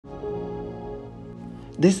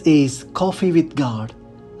This is Coffee with God,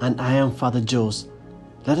 and I am Father Jose.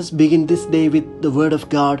 Let us begin this day with the Word of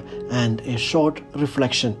God and a short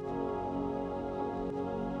reflection.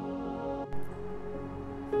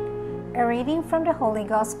 A reading from the Holy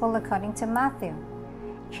Gospel according to Matthew,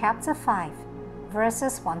 chapter 5,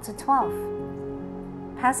 verses 1 to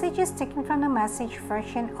 12. Passage is taken from the Message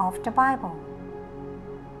version of the Bible.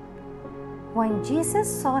 When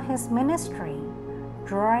Jesus saw his ministry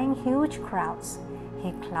drawing huge crowds,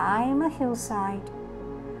 he climbed a hillside.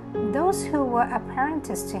 Those who were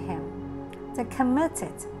apprentices to him, the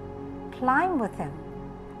committed, climbed with him.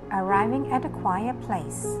 Arriving at a quiet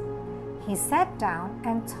place, he sat down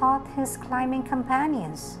and taught his climbing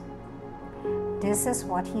companions. This is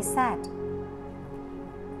what he said: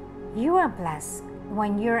 "You are blessed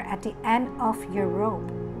when you're at the end of your rope.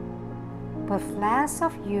 With less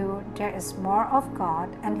of you, there is more of God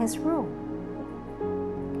and His rule.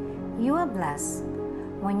 You are blessed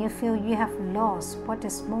when you feel you have lost what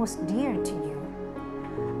is most dear to you.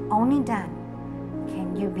 Only then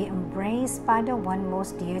can you be embraced by the one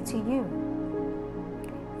most dear to you.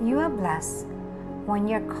 You are blessed when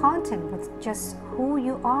you're content with just who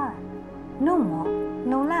you are, no more,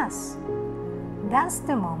 no less. That's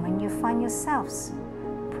the moment you find yourselves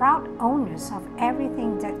proud owners of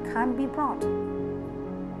everything that can't be bought.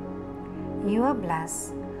 You are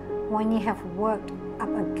blessed when you have worked up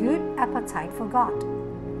a good appetite for God,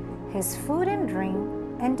 His food and drink,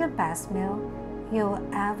 and the best meal you'll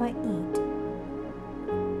ever eat.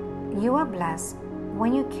 You are blessed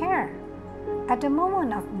when you care. At the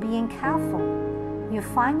moment of being careful, you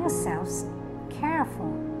find yourselves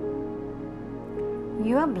careful.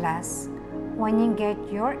 You are blessed when you get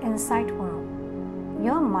your inside world,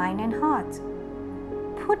 your mind and heart,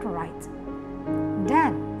 put right.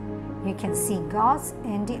 Then you can see God's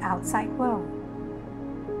in the outside world.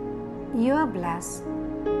 You are blessed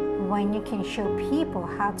when you can show people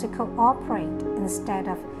how to cooperate instead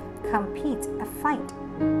of compete or fight.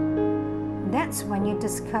 That's when you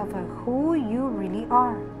discover who you really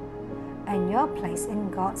are and your place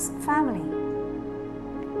in God's family.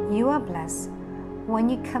 You are blessed when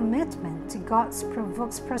your commitment to God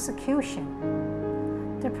provokes persecution.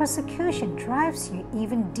 The persecution drives you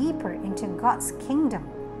even deeper into God's kingdom.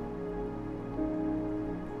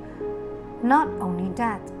 Not only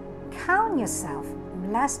that, count yourself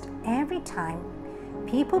blessed every time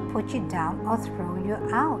people put you down or throw you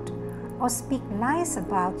out or speak lies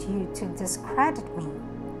about you to discredit me.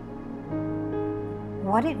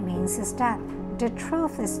 What it means is that the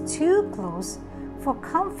truth is too close for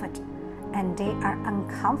comfort and they are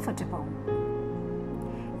uncomfortable.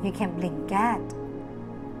 You can be glad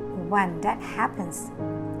when that happens.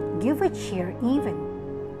 Give a cheer even.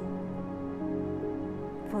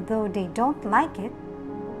 For though they don't like it,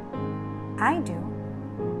 I do,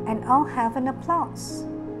 and I'll have an applause.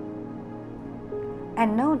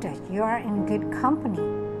 And know that you are in good company.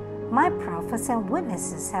 My prophets and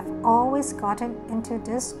witnesses have always gotten into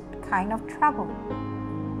this kind of trouble.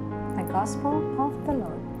 The Gospel of the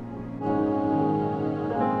Lord.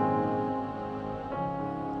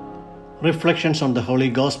 Reflections on the Holy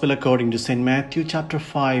Gospel according to St. Matthew chapter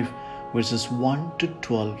 5, verses 1 to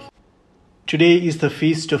 12. Today is the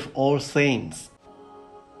feast of All Saints.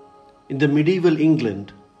 In the medieval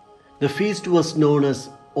England, the feast was known as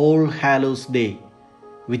All Hallows Day,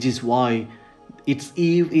 which is why its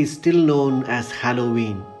eve is still known as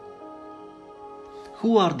Halloween.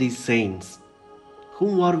 Who are these saints?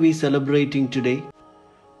 Whom are we celebrating today?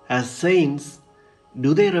 As saints,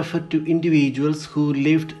 do they refer to individuals who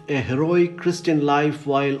lived a heroic Christian life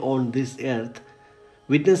while on this earth,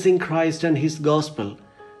 witnessing Christ and His gospel,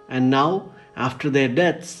 and now, after their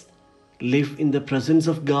deaths, live in the presence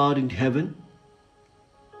of God in heaven?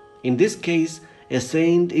 In this case, a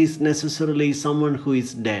saint is necessarily someone who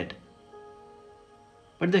is dead.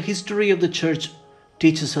 But the history of the Church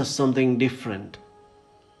teaches us something different.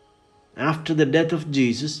 After the death of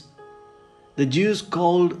Jesus, the Jews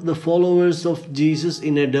called the followers of Jesus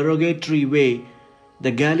in a derogatory way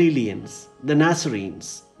the Galileans, the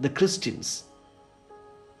Nazarenes, the Christians.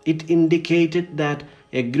 It indicated that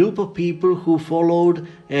a group of people who followed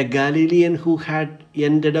a Galilean who had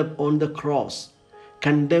ended up on the cross,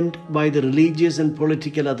 condemned by the religious and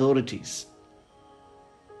political authorities.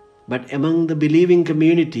 But among the believing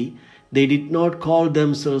community, they did not call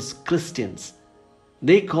themselves Christians.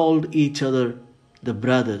 They called each other the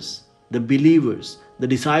brothers, the believers, the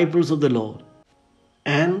disciples of the Lord,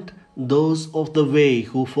 and those of the way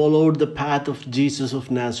who followed the path of Jesus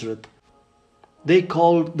of Nazareth. They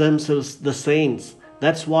called themselves the saints.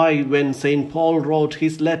 That's why when St. Paul wrote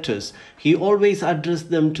his letters, he always addressed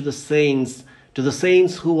them to the saints to the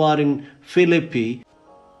saints who are in Philippi,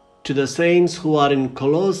 to the saints who are in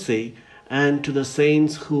Colossae, and to the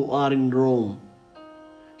saints who are in Rome.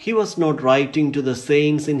 He was not writing to the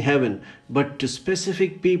saints in heaven, but to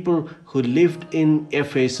specific people who lived in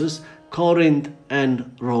Ephesus, Corinth,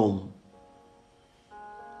 and Rome.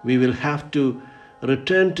 We will have to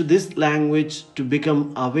return to this language to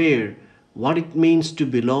become aware what it means to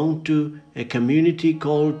belong to a community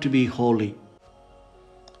called to be holy.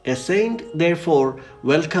 A saint, therefore,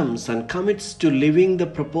 welcomes and commits to living the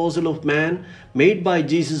proposal of man made by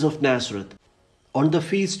Jesus of Nazareth. On the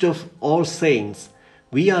feast of All Saints,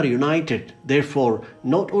 we are united, therefore,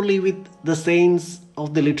 not only with the saints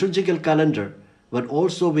of the liturgical calendar, but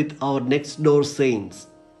also with our next door saints,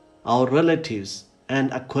 our relatives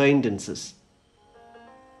and acquaintances.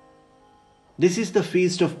 This is the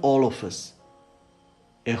feast of all of us,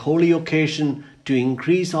 a holy occasion to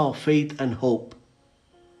increase our faith and hope.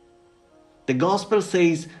 The Gospel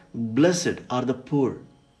says, "Blessed are the poor,"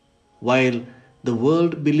 while the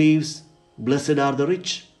world believes, "Blessed are the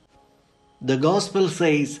rich." The Gospel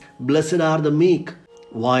says, "Blessed are the meek,"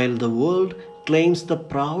 while the world claims the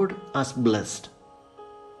proud as blessed.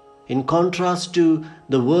 In contrast to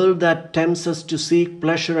the world that tempts us to seek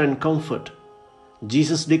pleasure and comfort,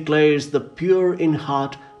 Jesus declares the pure in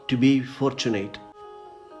heart to be fortunate.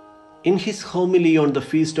 In his homily on the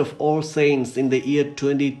Feast of All Saints in the year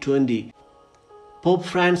 2020, Pope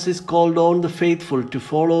Francis called on the faithful to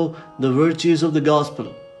follow the virtues of the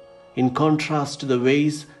Gospel, in contrast to the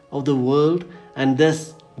ways of the world, and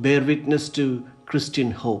thus bear witness to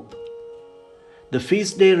Christian hope. The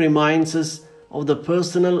feast day reminds us of the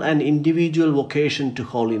personal and individual vocation to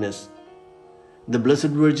holiness. The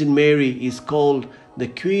Blessed Virgin Mary is called the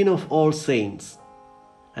Queen of all saints,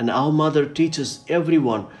 and our Mother teaches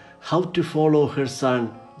everyone how to follow her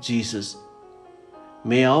Son, Jesus.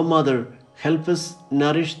 May our Mother help us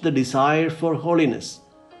nourish the desire for holiness,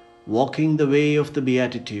 walking the way of the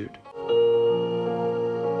Beatitude.